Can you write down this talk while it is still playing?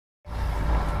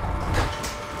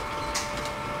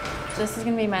This is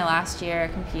going to be my last year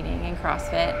competing in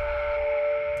CrossFit.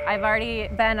 I've already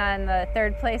been on the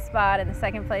 3rd place spot and the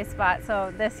 2nd place spot,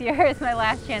 so this year is my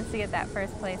last chance to get that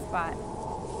 1st place spot.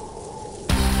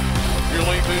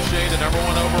 Julie Foucher, the #1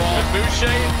 overall.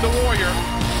 Foucher, the warrior.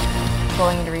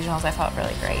 Going into regionals, I felt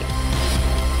really great.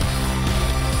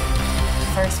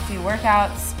 The first few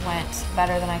workouts went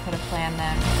better than I could have planned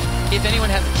them. If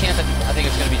anyone has a chance, I think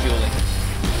it's going to be Julie.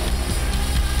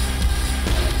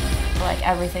 Like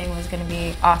everything was going to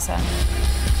be awesome.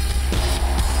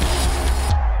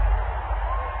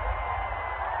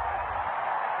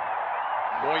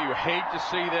 Boy, you hate to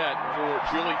see that for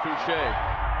Julie Foucher.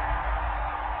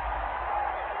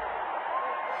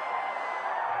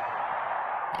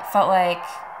 It felt like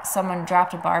someone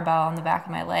dropped a barbell on the back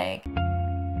of my leg.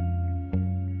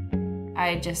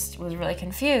 I just was really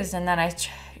confused, and then I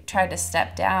tried to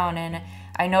step down, and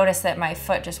I noticed that my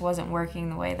foot just wasn't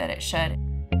working the way that it should.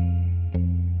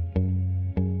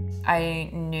 I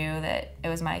knew that it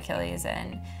was my Achilles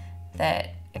and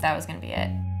that was going to be it.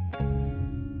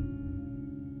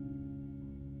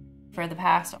 For the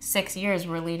past 6 years,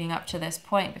 we're leading up to this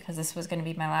point because this was going to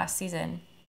be my last season.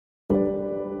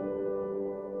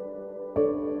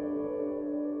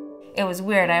 It was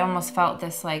weird. I almost felt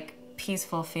this like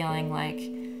peaceful feeling like,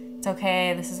 it's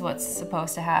okay, this is what's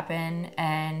supposed to happen,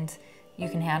 and you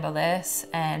can handle this.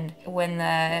 And when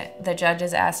the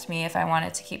judges asked me if I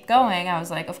wanted to keep going, I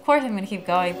was like, of course I'm going to keep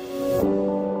going.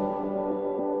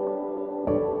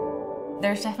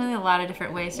 There's definitely a lot of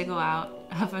different ways to go out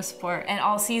of a sport. And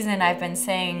all season I've been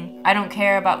saying, I don't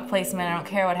care about the placement, I don't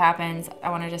care what happens.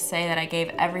 I want to just say that I gave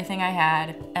everything I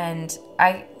had, and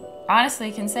I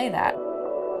honestly can say that.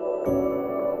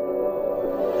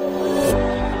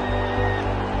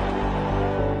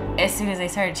 As soon as they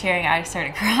started cheering, I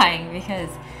started crying because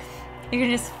you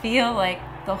can just feel like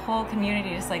the whole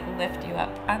community just like lift you up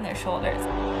on their shoulders.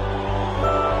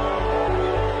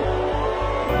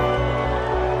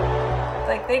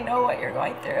 Like they know what you're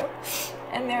going through,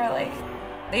 and they're like,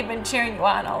 they've been cheering you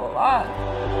on all along.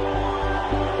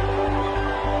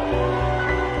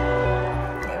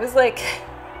 It was like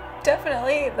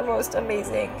definitely the most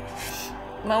amazing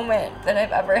moment that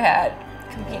I've ever had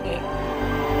competing.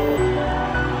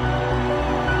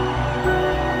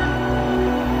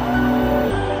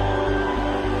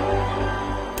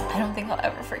 I don't think I'll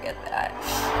ever forget that.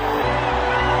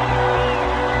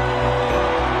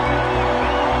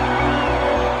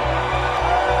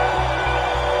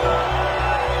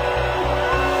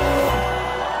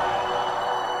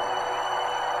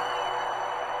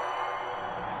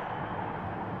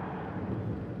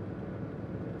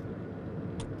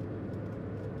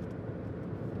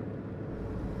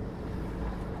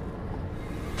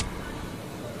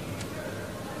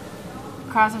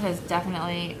 CrossFit has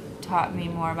definitely taught me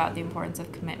more about the importance of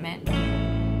commitment.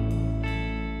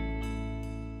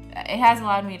 It has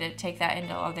allowed me to take that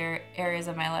into other areas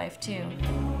of my life too.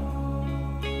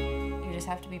 You just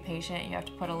have to be patient, you have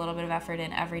to put a little bit of effort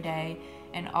in every day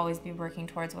and always be working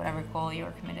towards whatever goal you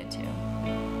are committed to.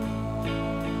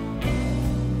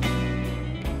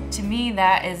 To me,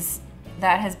 that has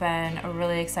been a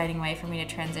really exciting way for me to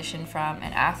transition from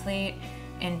an athlete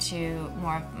into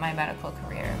more of my medical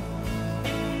career.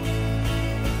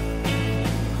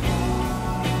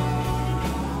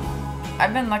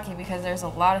 I've been lucky because there's a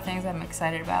lot of things I'm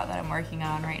excited about that I'm working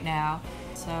on right now.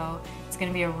 So it's going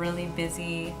to be a really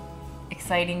busy,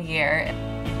 exciting year.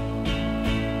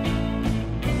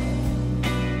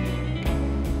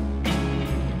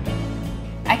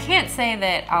 I can't say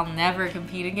that I'll never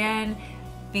compete again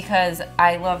because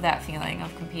I love that feeling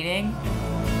of competing.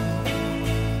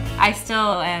 I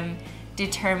still am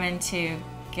determined to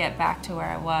get back to where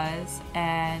I was,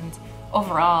 and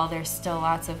overall there's still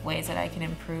lots of ways that I can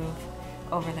improve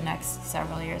over the next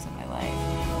several years of my life.